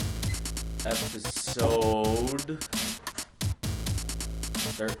Episode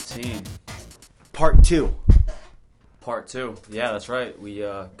 13. Part 2. Part 2. Yeah, that's right. We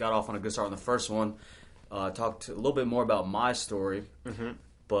got off on a good start on the first one. Talked a little bit more about my story.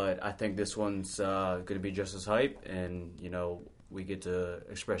 But I think this one's going to be just as hype. And, we get to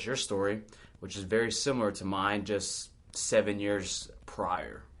express your story, which is very similar to mine, just 7 years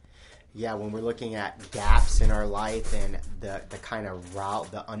prior. Yeah, when we're looking at gaps in our life and the kind of route,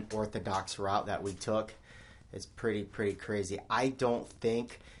 the unorthodox route that we took, it's pretty crazy. I don't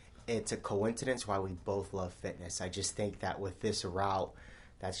think it's a coincidence why we both love fitness. I just think that with this route,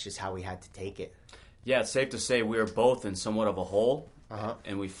 that's just how we had to take it. Yeah, it's safe to say we were both in somewhat of a hole,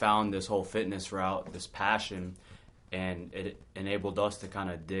 and we found this whole fitness route, this passion, and it enabled us to kind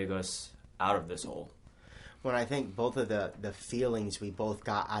of dig us out of this hole. When I think both of the feelings we both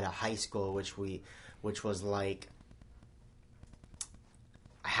got out of high school, which was like,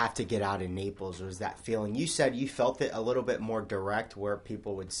 I have to get out of Naples, was that feeling. You said you felt it a little bit more direct, where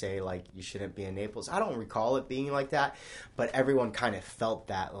people would say, like, you shouldn't be in Naples. I don't recall it being like that, but everyone kind of felt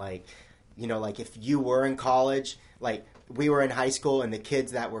that, like, like if you were in college, like we were in high school and the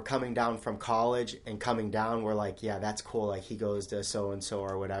kids that were coming down from college and coming down were like, yeah, that's cool. Like he goes to so-and-so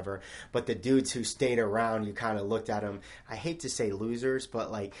or whatever. But the dudes who stayed around, you kind of looked at them. I hate to say losers,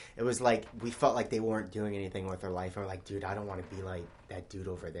 but like, it was like, we felt like they weren't doing anything with their life. And we're like, dude, I don't want to be like that dude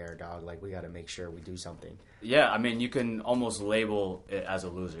over there, dog. Like we got to make sure we do something. Yeah. I mean, you can almost label it as a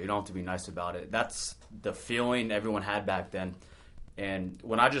loser. You don't have to be nice about it. That's the feeling everyone had back then. And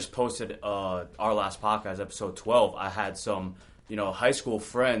when I just posted our last podcast, episode 12, I had some, high school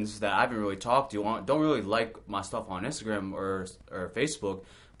friends that I haven't really talked to, don't really like my stuff on Instagram or Facebook,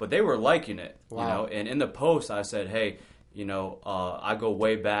 but they were liking it, Wow. And in the post, I said, hey, I go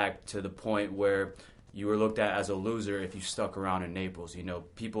way back to the point where you were looked at as a loser if you stuck around in Naples.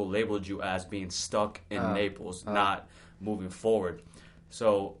 People labeled you as being stuck in Naples, not moving forward.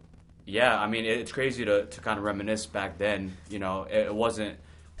 So... yeah, I mean, it's crazy to kind of reminisce back then. It wasn't,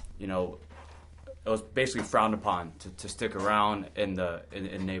 it was basically frowned upon to stick around in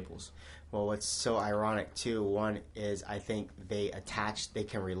Naples. Well, what's so ironic too, one is I think they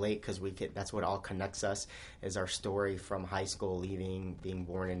can relate because that's what all connects us is our story from high school, leaving, being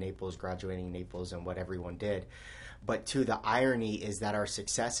born in Naples, graduating in Naples, and what everyone did. But two, the irony is that our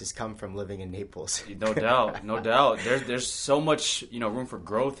success has come from living in Naples. No doubt, no doubt. There's so much room for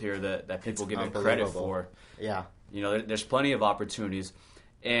growth here that people give it credit for. Yeah. There's plenty of opportunities,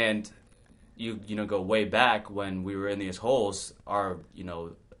 and you go way back when we were in these holes. Our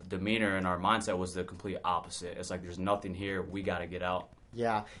demeanor and our mindset was the complete opposite. It's like there's nothing here. We got to get out.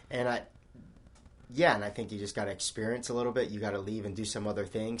 Yeah, and I think you just got to experience a little bit. You got to leave and do some other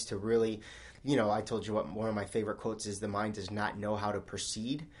things to really. I told you what one of my favorite quotes is: the mind does not know how to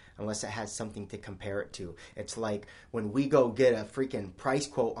proceed unless it has something to compare it to. It's like when we go get a freaking price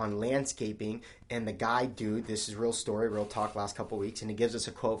quote on landscaping and the guy, dude, this is real story, real talk last couple of weeks, and he gives us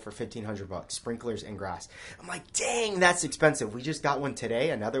a quote for $1,500, sprinklers and grass. I'm like, dang, that's expensive. We just got one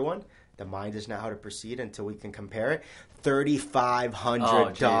today, another one. The mind does not know how to proceed until we can compare it.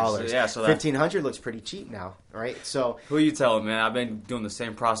 $3,500. Yeah, so $1,500 looks pretty cheap now, right? So who are you telling, man? I've been doing the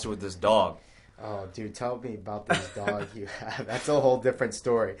same process with this dog. Oh, dude, tell me about this dog you have. That's a whole different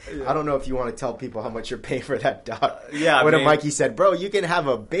story. Yeah. I don't know if you want to tell people how much you're paying for that dog. Yeah, What if Mikey said, bro, you can have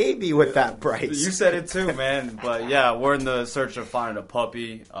a baby with that price. You said it too, man. But yeah, we're in the search of finding a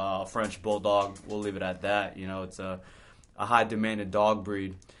puppy, a French bulldog. We'll leave it at that. It's a high demanded dog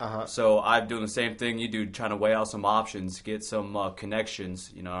breed. So I'm doing the same thing you do, trying to weigh out some options, get some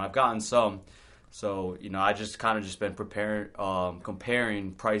connections. I've gotten some. So, I just kind of been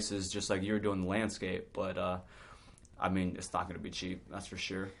comparing prices just like you were doing the landscape. But, I mean, it's not going to be cheap, that's for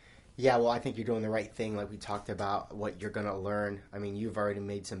sure. Yeah, well, I think you're doing the right thing. Like we talked about what you're going to learn. I mean, you've already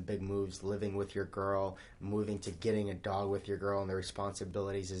made some big moves, living with your girl, moving to getting a dog with your girl, and the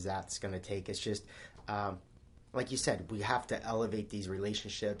responsibilities is that's going to take. It's just, like you said, we have to elevate these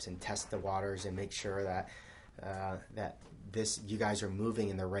relationships and test the waters and make sure that you guys are moving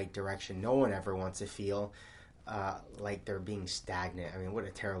in the right direction. No one ever wants to feel like they're being stagnant. I mean, what a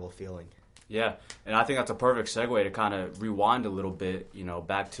terrible feeling. Yeah, and I think that's a perfect segue to kind of rewind a little bit,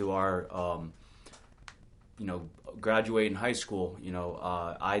 back to our, graduating high school.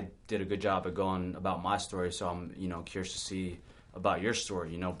 I did a good job of going about my story, so I'm, curious to see about your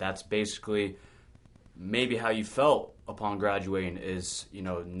story. That's basically maybe how you felt upon graduating is,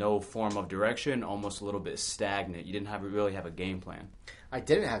 no form of direction, almost a little bit stagnant. You didn't really have a game plan. I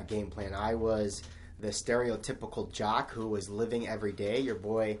didn't have a game plan. I was the stereotypical jock who was living every day. Your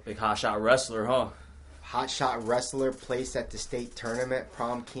boy... Big hotshot wrestler, huh? hotshot wrestler placed at the state tournament,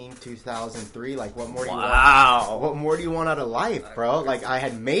 prom king 2003. Like, what more do you Wow. want? What more do you want out of life, bro? Like, I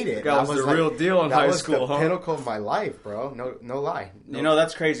had made it. That was the real deal in high school, That was the pinnacle of my life, bro. No lie.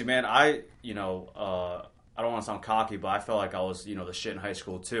 That's crazy, man. I don't want to sound cocky, but I felt like I was, the shit in high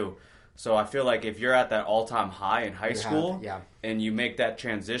school too. So I feel like if you're at that all-time high in high school, and you make that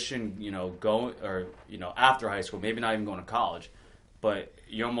transition, after high school, maybe not even going to college, but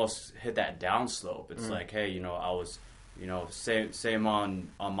you almost hit that downslope. It's like, hey, I was, same on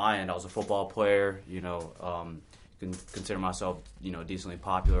my end. I was a football player. Can consider myself, decently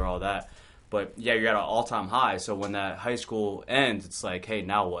popular, all that. But yeah, you're at an all-time high. So when that high school ends, it's like, hey,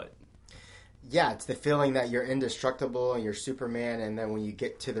 now what? Yeah, it's the feeling that you're indestructible and you're Superman, and then when you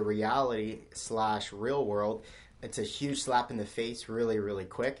get to the reality / real world, it's a huge slap in the face really, really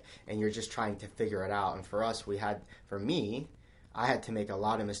quick, and you're just trying to figure it out. And for us, I had to make a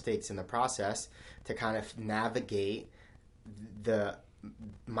lot of mistakes in the process to kind of navigate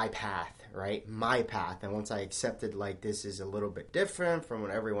my path, right? My path. And once I accepted, like, this is a little bit different from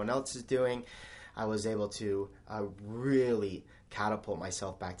what everyone else is doing, I was able to really catapult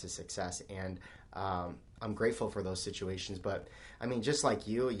myself back to success. And I'm grateful for those situations. But, I mean, just like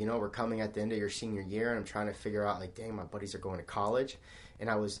you, we're coming at the end of your senior year, and I'm trying to figure out, like, dang, my buddies are going to college. And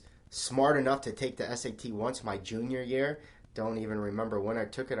I was smart enough to take the SAT once my junior year. Don't even remember when I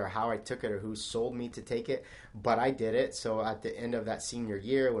took it or how I took it or who sold me to take it, but I did it. So at the end of that senior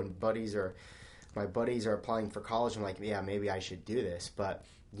year, when my buddies are applying for college, I'm like, yeah, maybe I should do this. But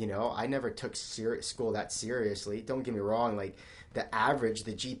I never took school that seriously. Don't get me wrong, like the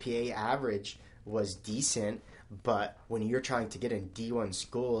GPA average was decent, but when you're trying to get in D1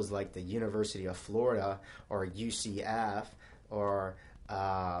 schools like the University of Florida or UCF or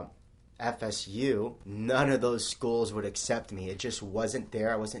FSU, none of those schools would accept me. It just wasn't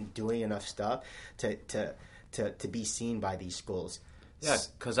there. I wasn't doing enough stuff to be seen by these schools. Yeah,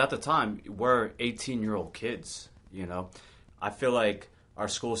 because at the time, we're 18-year-old kids, I feel like our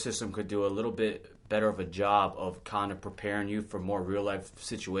school system could do a little bit better of a job of kind of preparing you for more real-life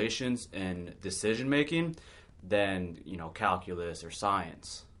situations and decision-making than, calculus or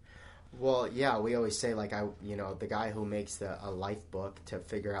science. Well, yeah, we always say, like, the guy who makes a life book to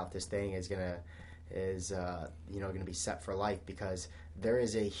figure out this thing is gonna be set for life, because there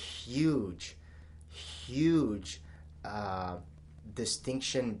is a huge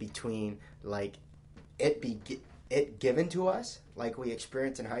distinction between, like, it given to us, like we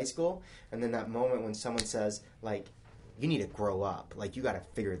experience in high school, and then that moment when someone says, like, you need to grow up, like, you got to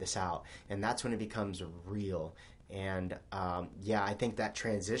figure this out, and that's when it becomes real. And I think that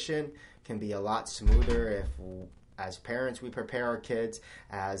transition can be a lot smoother if, as parents, we prepare our kids,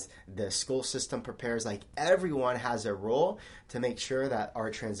 as the school system prepares. Like, everyone has a role to make sure that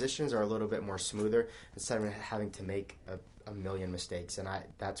our transitions are a little bit more smoother instead of having to make a million mistakes. And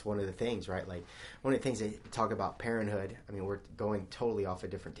that's one of the things, right? Like, one of the things they talk about parenthood, I mean, we're going totally off a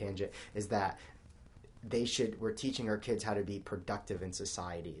different tangent, is that we're teaching our kids how to be productive in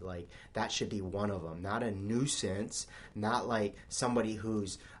society. Like, that should be one of them. Not a nuisance, not like somebody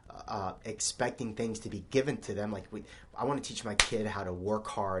who's expecting things to be given to them. Like, I want to teach my kid how to work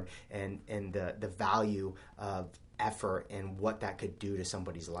hard and the value of effort and what that could do to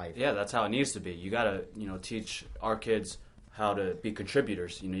somebody's life. Yeah, that's how it needs to be. You got to, teach our kids how to be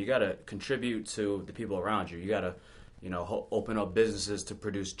contributors. You got to contribute to the people around you. You got to, open up businesses to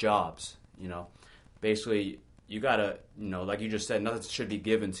produce jobs, Basically, you got to, like you just said, nothing should be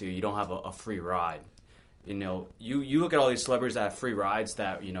given to you. You don't have a free ride. You look at all these celebrities that have free rides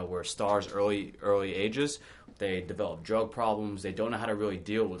that, were stars early ages. They develop drug problems. They don't know how to really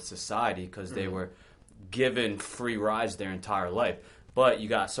deal with society because they were given free rides their entire life. But you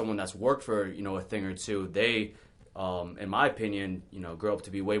got someone that's worked for, a thing or two. They, in my opinion, grow up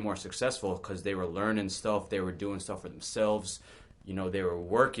to be way more successful because they were learning stuff. They were doing stuff for themselves. They were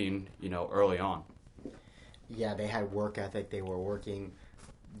working, early on. Yeah, they had work ethic. They were working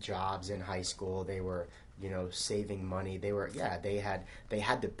jobs in high school. They were, saving money. They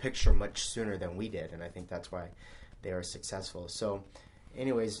had the picture much sooner than we did, and I think that's why they were successful. So,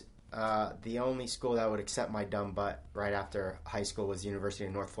 anyways, the only school that would accept my dumb butt right after high school was the University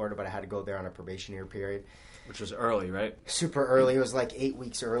of North Florida, but I had to go there on a probationary period. Which was early, right? Super early. It was like 8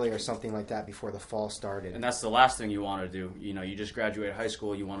 weeks early or something like that before the fall started. And that's the last thing you want to do. You just graduated high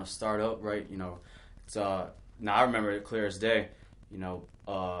school. You want to start up, right? It's now I remember it clear as day.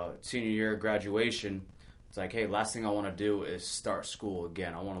 Senior year graduation. It's like, hey, last thing I want to do is start school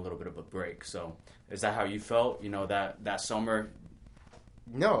again. I want a little bit of a break. So, is that how you felt? That summer.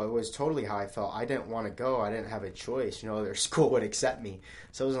 No, it was totally how I felt. I didn't want to go. I didn't have a choice. Their school would accept me.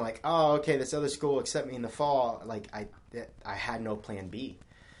 So it wasn't like, oh, okay, this other school will accept me in the fall. Like I had no plan B.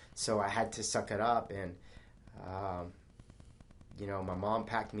 So I had to suck it up. And, my mom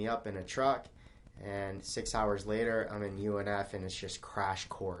packed me up in a truck. And 6 hours later, I'm in UNF, and it's just crash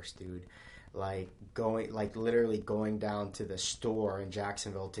course, dude. Literally going down to the store in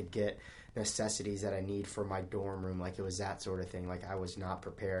Jacksonville to get necessities that I need for my dorm room. Like, it was that sort of thing. Like, I was not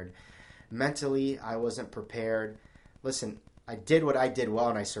prepared. Mentally, I wasn't prepared. Listen, I did what I did well,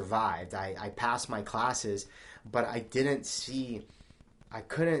 and I survived. I passed my classes, but I couldn't see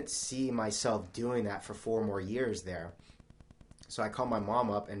myself doing that for 4 more years there. So I called my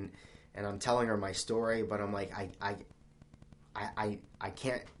mom up, and I'm telling her my story, but I'm like, I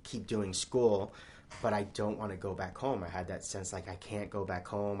can't keep doing school, but I don't want to go back home. I had that sense like I can't go back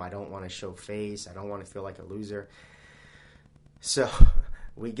home. I don't want to show face. I don't want to feel like a loser. So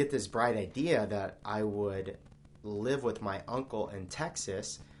we get this bright idea that I would live with my uncle in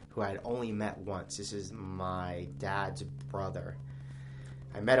Texas, who I had only met once. This is my dad's brother.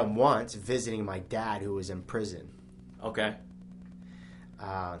 I met him once visiting my dad, who was in prison. Okay.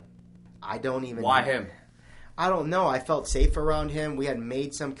 I don't even... Why him? I don't know. I felt safe around him. We had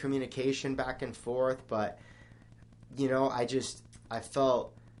made some communication back and forth, but, I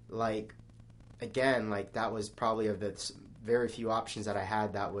felt like, again, like that was probably of the very few options that I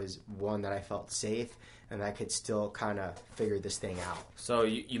had, that was one that I felt safe and I could still kind of figure this thing out. So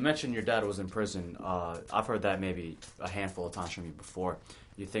you mentioned your dad was in prison. I've heard that maybe a handful of times from you before.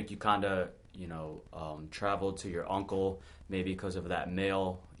 You think you kind of, traveled to your uncle maybe because of that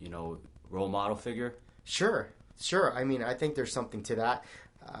male, role model figure? Sure. I mean, I think there's something to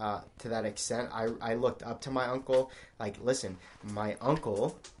that extent. I looked up to my uncle. Like, listen, my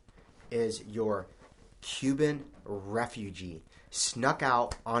uncle is your Cuban refugee. Snuck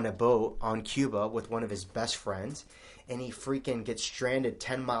out on a boat on Cuba with one of his best friends, and he freaking gets stranded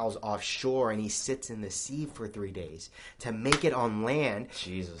 10 miles offshore, and he sits in the sea for 3 days to make it on land.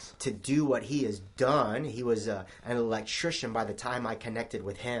 Jesus. To do what he has done. He was an electrician by the time I connected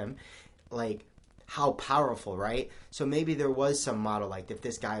with him. Like, how powerful, right? So maybe there was some model, like, if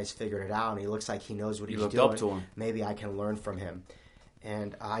this guy has figured it out and he looks like he knows what he's doing, up to him. Maybe I can learn from him.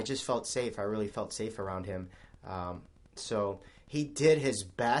 And I just felt safe. I really felt safe around him. So he did his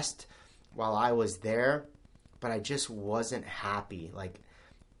best while I was there, but I just wasn't happy. Like,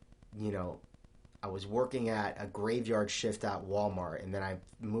 I was working at a graveyard shift at Walmart, and then I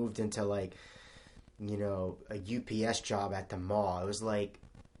moved into, like, a UPS job at the mall. It was like,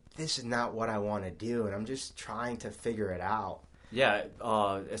 this is not what I want to do, and I'm just trying to figure it out. Yeah,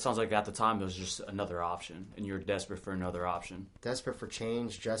 it sounds like at the time it was just another option, and you were desperate for another option. Desperate for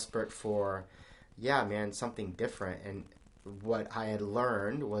change, desperate for, something different. And what I had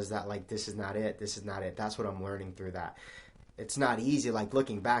learned was that, like, this is not it. That's what I'm learning through that. It's not easy. Like,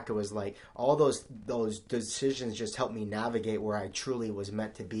 looking back, it was like all those decisions just helped me navigate where I truly was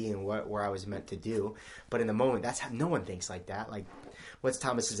meant to be and where I was meant to do. But in the moment, no one thinks like that. Like, what's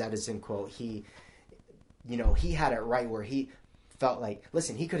Thomas Edison quote? He had it right where he felt like,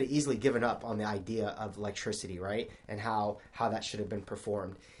 listen, he could have easily given up on the idea of electricity, right? And how that should have been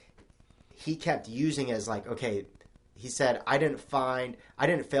performed. He kept using it as like, okay, he said, I didn't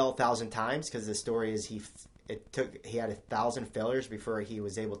fail 1,000 times, because the story is he had 1,000 failures before he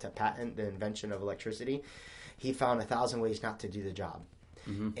was able to patent the invention of electricity. He found 1,000 ways not to do the job.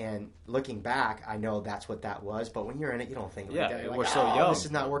 Mm-hmm. And looking back, I know that's what that was. But when you're in it, you don't think like that. You're we're like, so young. This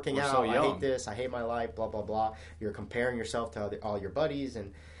is not working out. So I hate this. I hate my life. Blah blah blah. You're comparing yourself to all your buddies,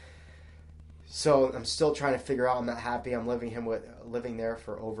 and so I'm still trying to figure out. I'm not happy. I'm living there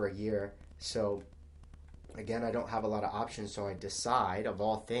for over a year. So again, I don't have a lot of options. So I decide, of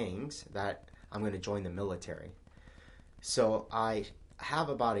all things, that I'm going to join the military. So I have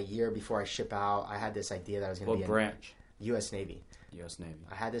about a year before I ship out. I had this idea that I was going to be What branch? U.S. Navy. U.S. Navy.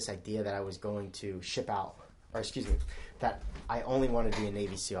 I had this idea that I was going to ship out, that I only wanted to be a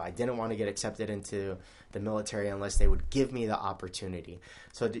Navy SEAL. I didn't want to get accepted into the military unless they would give me the opportunity.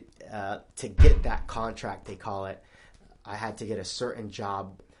 So to get that contract, they call it, I had to get a certain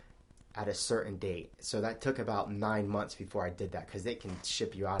job at a certain date. So that took about 9 months before I did that, because they can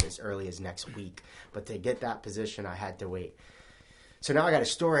ship you out as early as next week. But to get that position, I had to wait. So now I got a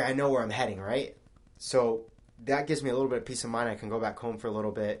story. I know where I'm heading, right? So that gives me a little bit of peace of mind. I can go back home for a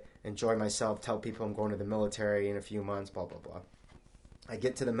little bit, enjoy myself, tell people I'm going to the military in a few months, blah, blah, blah. I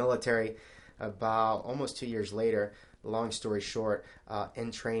get to the military about almost 2 years later. Long story short,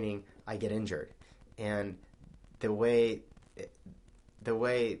 in training, I get injured. And the way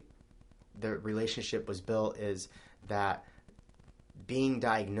the relationship was built is that being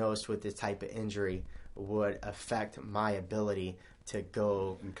diagnosed with this type of injury would affect my ability to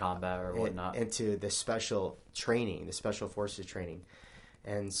go in combat or whatnot into the special training, the special forces training.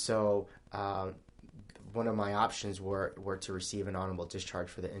 And so one of my options were to receive an honorable discharge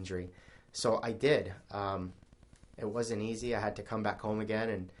for the injury. So I did. It wasn't easy. I had to come back home again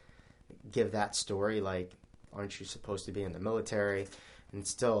and give that story, like, aren't you supposed to be in the military? And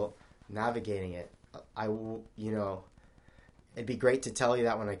still navigating it. It'd be great to tell you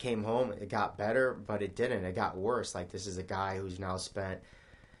that when I came home, it got better, but it didn't. It got worse. Like, this is a guy who's now spent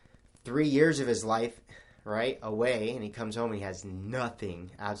 3 years of his life, right, away, and he comes home and he has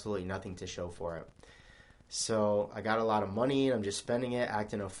nothing, absolutely nothing to show for it. So I got a lot of money, and I'm just spending it,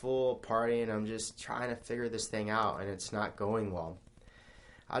 acting a fool, partying. I'm just trying to figure this thing out, and it's not going well.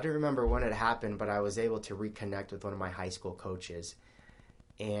 I don't remember when it happened, but I was able to reconnect with one of my high school coaches.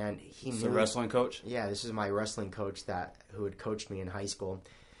 And he knew. The wrestling coach? Yeah, this is my wrestling coach who had coached me in high school.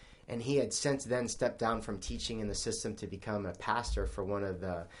 And he had since then stepped down from teaching in the system to become a pastor for one of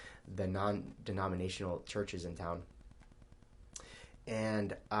the non-denominational churches in town.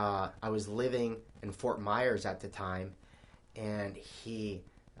 And I was living in Fort Myers at the time, and he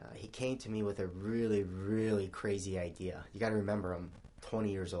came to me with a really, really crazy idea. You got to remember, I'm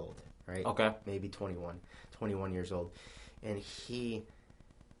 20 years old, right? Okay. Maybe 21 years old. And he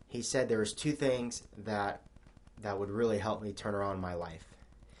said there was two things that would really help me turn around my life.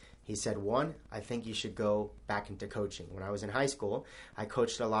 He said, one, I think you should go back into coaching. When I was in high school, I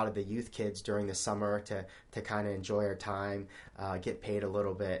coached a lot of the youth kids during the summer to kind of enjoy our time, get paid a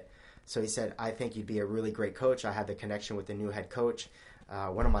little bit. So he said, I think you'd be a really great coach. I had the connection with the new head coach.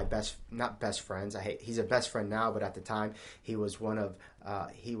 One of my not best friends. He's a best friend now, but at the time he was one of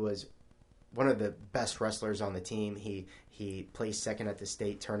the best wrestlers on the team. He placed second at the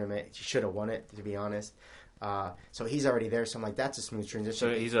state tournament. He should have won it, to be honest. So he's already there. So I'm like, that's a smooth transition.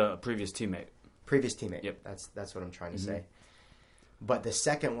 So he's a previous teammate. Previous teammate. Yep. That's what I'm trying to say. But the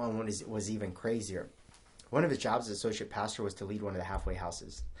second one was even crazier. One of his jobs as associate pastor was to lead one of the halfway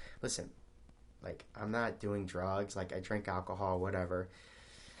houses. Listen, like, I'm not doing drugs. Like, I drink alcohol, whatever.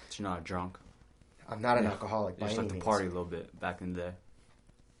 But you're not a drunk. I'm not an alcoholic by any means. You just like to party a little bit back in the day.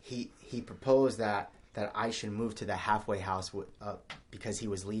 He proposed that I should move to the halfway house because he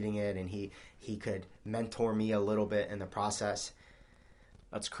was leading it, and he could mentor me a little bit in the process.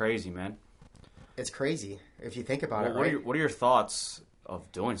 That's crazy, man. It's crazy if you think about it. Right? What are your thoughts of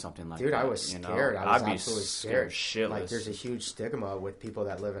doing something like that? Dude, I was scared. I was absolutely scared shitless. Like, there's a huge stigma with people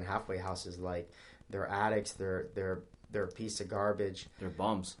that live in halfway houses. Like, they're addicts. They're a piece of garbage. They're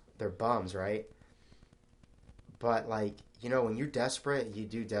bums. They're bums, right? But, like, when you're desperate, you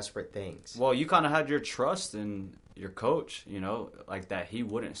do desperate things. Well, you kind of had your trust in your coach, like that he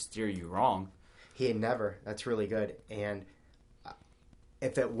wouldn't steer you wrong. He had never. That's really good. And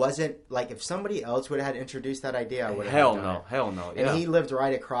if it wasn't, like, if somebody else would have introduced that idea, I would have done it. Hell no. And he lived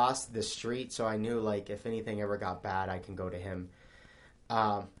right across the street, so I knew, like, if anything ever got bad, I can go to him.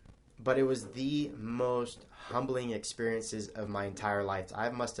 But it was the most humbling experiences of my entire life. I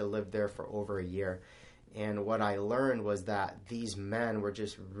must have lived there for over a year. And what I learned was that these men were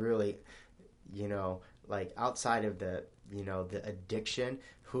just really, like, outside of the addiction,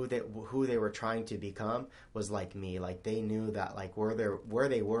 who they were trying to become was like me. Like, they knew that, like, where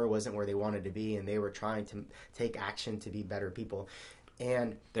they were wasn't where they wanted to be, and they were trying to take action to be better people.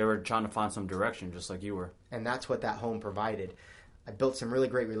 And they were trying to find some direction, just like you were. And that's what that home provided. I built some really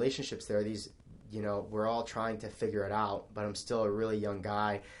great relationships there. These, we're all trying to figure it out, but I'm still a really young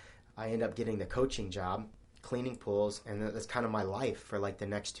guy. I end up getting the coaching job, cleaning pools, and that's kind of my life for, like, the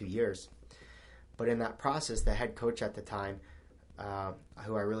next 2 years. But in that process, the head coach at the time,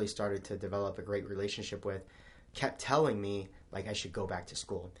 who I really started to develop a great relationship with, kept telling me, like, I should go back to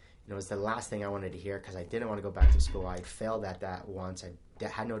school. It was the last thing I wanted to hear because I didn't want to go back to school. I had failed at that once. I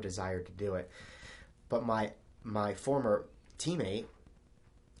had no desire to do it. But my former teammate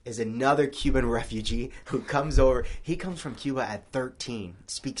is another Cuban refugee who comes over. He comes from Cuba at 13,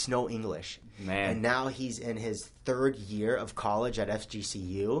 speaks no English. Man. And now he's in his third year of college at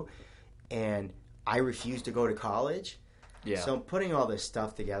FGCU, and I refuse to go to college. Yeah. So I'm putting all this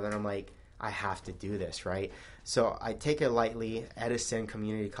stuff together, and I'm like, I have to do this, right? So I take it lightly. Edison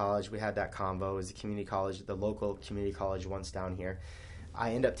Community College, we had that combo. It was the community college, the local community college once down here.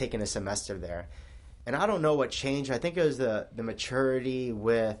 I end up taking a semester there. And I don't know what changed. I think it was the maturity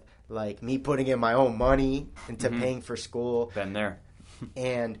with, like, me putting in my own money into paying for school. Been there.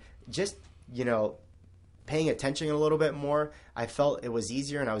 And just, paying attention a little bit more, I felt it was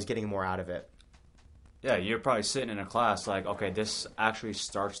easier and I was getting more out of it. Yeah, you're probably sitting in a class like, okay, this actually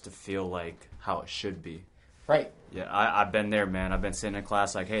starts to feel like how it should be. Right. Yeah, I've been there, man. I've been sitting in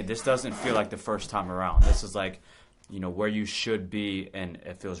class like, hey, this doesn't feel like the first time around. This is like, where you should be, and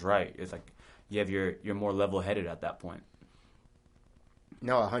it feels right. It's like you're more level-headed at that point.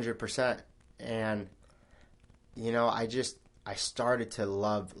 No, 100%. And, I started to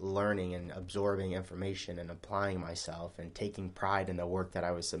love learning and absorbing information and applying myself and taking pride in the work that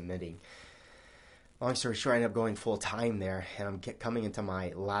I was submitting. Long story short, I ended up going full-time there, and I'm coming into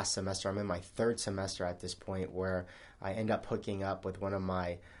my last semester. I'm in my third semester at this point, where I end up hooking up with one of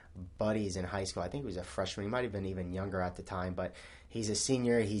my buddies in high school. I think he was a freshman. He might have been even younger at the time, but he's a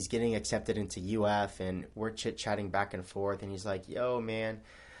senior. He's getting accepted into UF, and we're chit-chatting back and forth, and he's like, yo, man,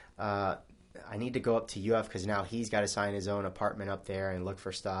 I need to go up to UF because now he's got to sign his own apartment up there and look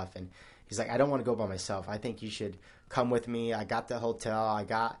for stuff. And he's like, I don't want to go by myself. I think you should come with me. I got the hotel.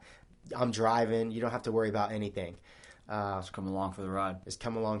 I'm driving. You don't have to worry about anything. Just come along for the ride. Just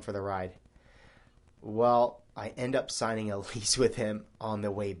come along for the ride. Well, I end up signing a lease with him on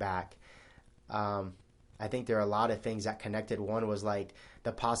the way back. I think there are a lot of things that connected. One was like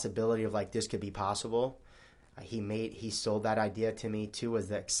the possibility of like this could be possible. He sold that idea to me. Two was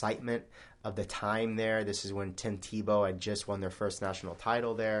the excitement of the time there. This is when Tim Tebow had just won their first national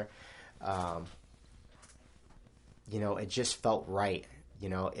title there. It just felt right.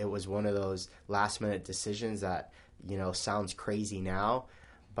 It was one of those last-minute decisions that, sounds crazy now,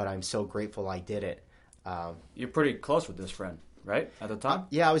 but I'm so grateful I did it. You're pretty close with this friend, right, at the time?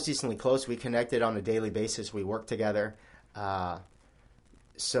 Yeah, I was decently close. We connected on a daily basis. We worked together.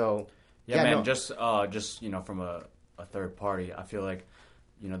 Just from a third party, I feel like,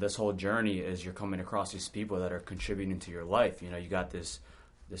 this whole journey is you're coming across these people that are contributing to your life. You got this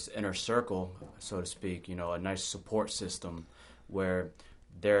inner circle, so to speak, a nice support system where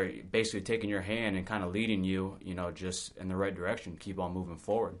they're basically taking your hand and kind of leading you, just in the right direction. Keep on moving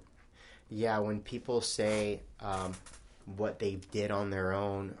forward. Yeah, when people say what they did on their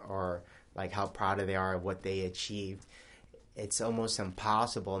own, or like how proud they are of what they achieved, it's almost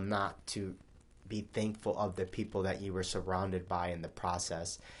impossible not to be thankful of the people that you were surrounded by in the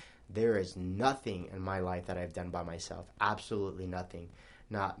process. There is nothing in my life that I've done by myself. Absolutely nothing.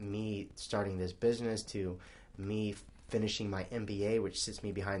 Not me starting this business to me finishing my MBA, which sits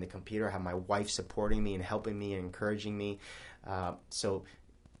me behind the computer. I have my wife supporting me and helping me and encouraging me. So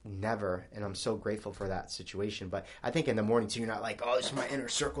never, and I'm so grateful for that situation. But I think in the morning too, you're not like, oh, this is my inner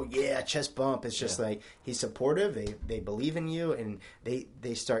circle, yeah, chest bump. It's just like he's supportive. They believe in you, and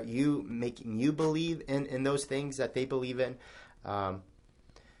they start making you believe in those things that they believe in. I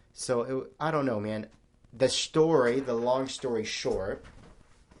don't know, man. The long story short,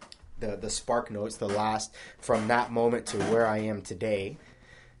 the spark notes, the last from that moment to where I am today.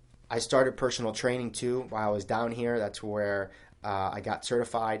 I started personal training too while I was down here. That's where I got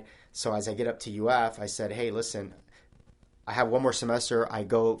certified. So as I get up to UF, I said, hey, listen, I have one more semester. I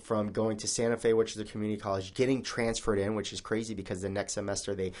go from going to Santa Fe, which is a community college, getting transferred in, which is crazy because the next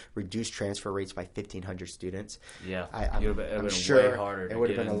semester they reduced transfer rates by 1,500 students. Yeah, I'm sure it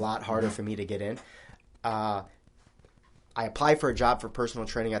would have been a lot harder for me to get in. I apply for a job for personal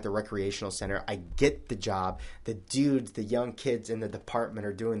training at the recreational center. I get the job. The dudes, the young kids in the department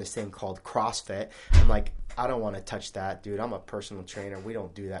are doing this thing called CrossFit. I'm like, I don't want to touch that, dude. I'm a personal trainer. We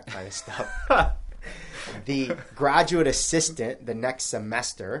don't do that kind of stuff. The graduate assistant the next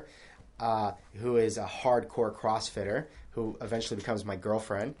semester, who is a hardcore CrossFitter, who eventually becomes my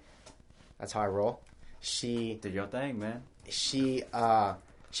girlfriend. That's how I roll. She did your thing, man. She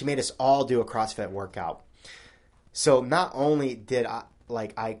made us all do a CrossFit workout. So not only did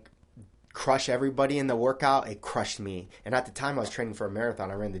I crush everybody in the workout, it crushed me. And at the time I was training for a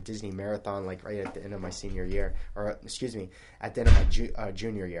marathon. I ran the Disney Marathon right at the end of my senior year, at the end of my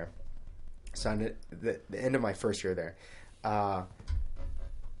junior year. So at the end of my first year there. I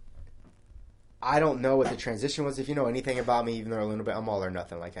don't know what the transition was. If you know anything about me, even though a little bit, I'm all or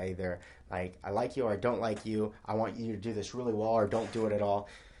nothing. Like I either I like you or I don't like you. I want you to do this really well or don't do it at all.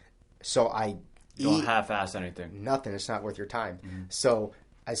 So don't half-ass anything. Nothing. It's not worth your time. Mm-hmm. So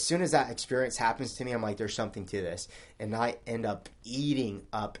as soon as that experience happens to me, I'm like, there's something to this. And I end up eating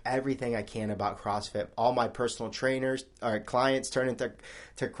up everything I can about CrossFit. All my personal trainers or clients turn into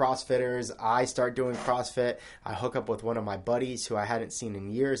CrossFitters. I start doing CrossFit. I hook up with one of my buddies who I hadn't seen in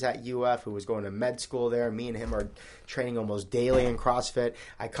years at UF, who was going to med school there. Me and him are training almost daily in CrossFit.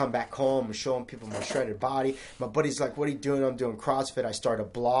 I come back home and showing people my shredded body. My buddy's like, what are you doing? I'm doing CrossFit. I start a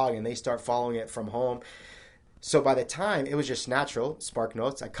blog and they start following it from home. So by the time, it was just natural, Spark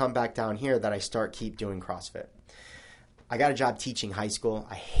Notes, I come back down here that I keep doing CrossFit. I got a job teaching high school.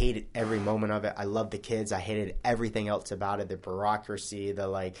 I hated every moment of it. I loved the kids. I hated everything else about it. The bureaucracy, the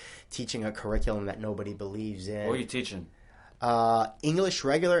like teaching a curriculum that nobody believes in. What were you teaching? English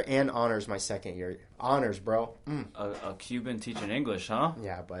regular and honors my second year. Honors, bro. A Cuban teaching English, huh?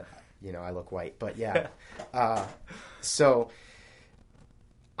 Yeah, but I look white. But yeah. So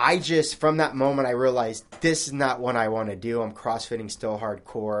I just, from that moment, I realized this is not what I want to do. I'm CrossFitting still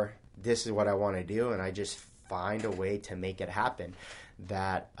hardcore. This is what I want to do. And I just find a way to make it happen.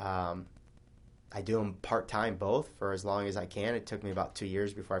 That I do them part-time both for as long as I can. It took me about 2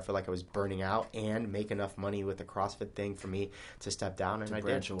 years before I feel like I was burning out and make enough money with the CrossFit thing for me to step down, and I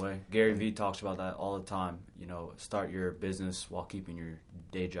branch did. away. Gary Vee talks about that all the time. Start your business while keeping your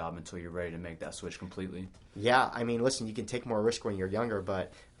day job until you're ready to make that switch completely. Yeah, I mean, listen, you can take more risk when you're younger,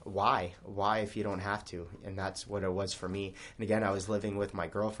 but why? Why if you don't have to? And that's what it was for me. And again, I was living with my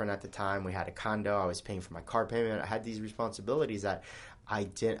girlfriend at the time. We had a condo. I was paying for my car payment. I had these responsibilities that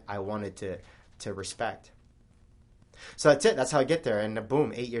I wanted to respect. So that's it. That's how I get there. And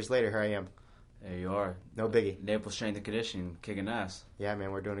boom, 8 years later, here I am. There you are. No biggie. Naples Strength and Conditioning, kicking ass. Yeah,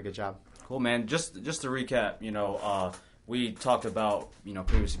 man, we're doing a good job. Cool, man. Just to recap, we talked about,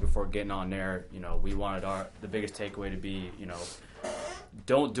 previously before getting on there, we wanted the biggest takeaway to be,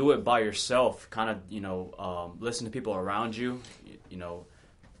 don't do it by yourself. Kind of, listen to people around you,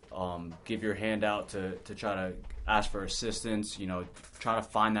 give your hand out to try to ask for assistance, try to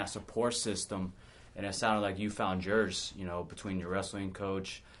find that support system. And it sounded like you found yours, between your wrestling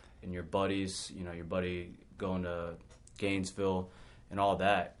coach and your buddies, your buddy going to Gainesville and all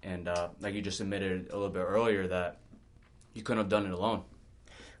that. And like you just admitted a little bit earlier that you couldn't have done it alone.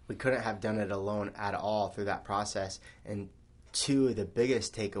 We couldn't have done it alone at all through that process. And two, the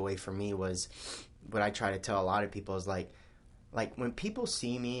biggest takeaway for me was what I try to tell a lot of people is like when people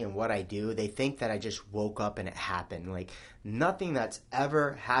see me and what I do, they think that I just woke up and it happened. Like nothing that's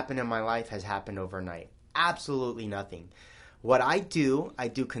ever happened in my life has happened overnight. Absolutely nothing. What I do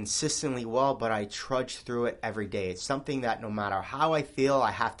consistently well, but I trudge through it every day. It's something that no matter how I feel,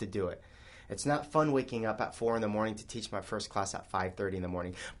 I have to do it. It's not fun waking up at 4 a.m. to teach my first class at 5:30 in the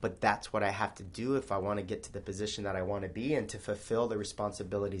morning, but that's what I have to do if I want to get to the position that I want to be and to fulfill the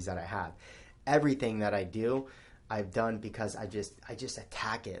responsibilities that I have. Everything that I do, I've done because I just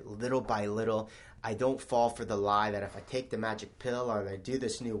attack it little by little. I don't fall for the lie that if I take the magic pill or I do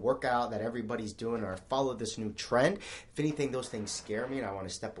this new workout that everybody's doing or follow this new trend, if anything, those things scare me and I want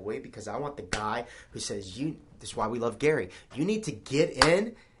to step away because I want the guy who says, this is why we love Gary. You need to get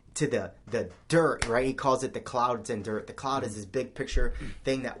in to the dirt, right? He calls it the clouds and dirt. The cloud is this big picture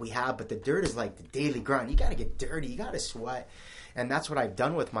thing that we have, but the dirt is like the daily grind. You got to get dirty. You got to sweat. And that's what I've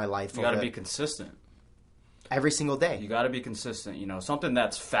done with my life. You got to be consistent. Every single day. You got to be consistent. Something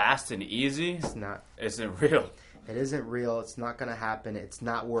that's fast and easy isn't real. It isn't real. It's not going to happen. It's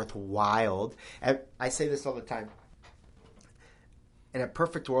not worthwhile. I say this all the time. In a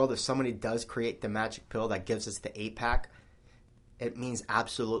perfect world, if somebody does create the magic pill that gives us the 8-pack, it means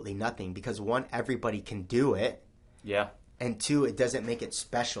absolutely nothing because one, everybody can do it. Yeah. And two, it doesn't make it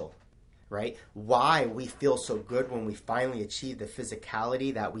special, right? Why we feel so good when we finally achieve the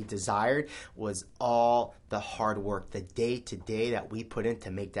physicality that we desired was all the hard work, the day-to-day that we put in to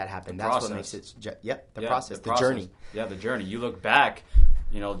make that happen. That's what makes it, the process, the journey. Yeah, the journey. You look back,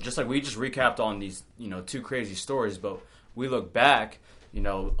 just like we just recapped on these, two crazy stories, but we look back,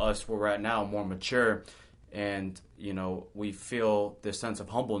 us where we're at now, more mature, and, we feel this sense of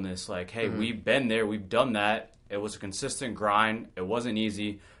humbleness, like, hey, we've been there, we've done that. It was a consistent grind. It wasn't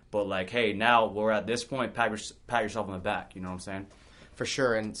easy. But, like, hey, now we're at this point, pat yourself on the back. You know what I'm saying? For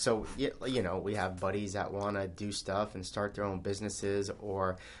sure. And so, we have buddies that want to do stuff and start their own businesses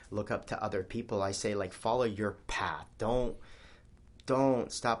or look up to other people. I say, like, follow your path. Don't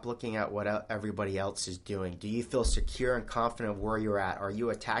stop looking at what everybody else is doing. Do you feel secure and confident of where you're at? Are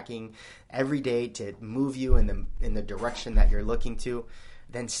you attacking every day to move you in the direction that you're looking to?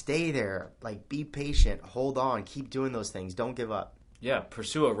 Then stay there. Like, be patient. Hold on. Keep doing those things. Don't give up. Yeah,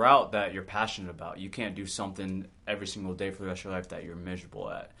 pursue a route that you're passionate about. You can't do something every single day for the rest of your life that you're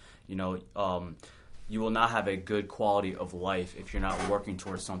miserable at. You will not have a good quality of life if you're not working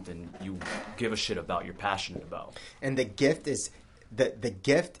towards something you give a shit about, you're passionate about. And the gift is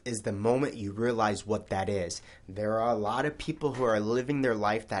the moment you realize what that is. There are a lot of people who are living their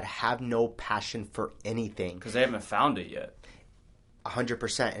life that have no passion for anything. Because they haven't found it yet.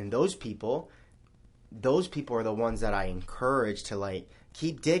 100%. And those people are the ones that I encourage to, like,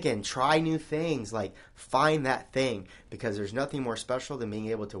 keep digging, try new things, like, find that thing. Because there's nothing more special than being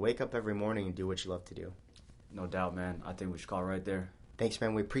able to wake up every morning and do what you love to do. No doubt, man. I think we should call it right there. Thanks,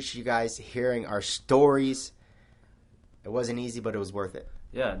 man. We appreciate you guys hearing our stories. it wasn't easy, but it was worth it.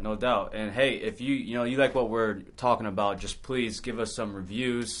 Yeah, no doubt. And hey, if you like what we're talking about, just please give us some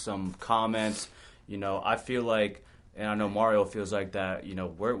reviews, some comments. I feel like, and I know Mario feels like that,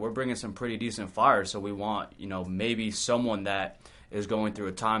 we're bringing some pretty decent fire, so we want, maybe someone that is going through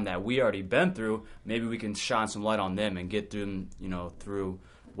a time that we already been through, maybe we can shine some light on them and get them, through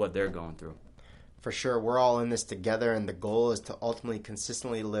what they're going through. For sure, we're all in this together, and the goal is to ultimately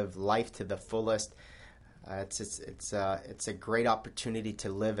consistently live life to the fullest. It's a great opportunity to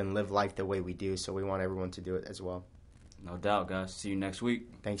live life the way we do, so we want everyone to do it as well. No doubt, guys. See you next week.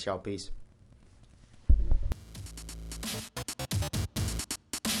 Thanks, y'all. Peace.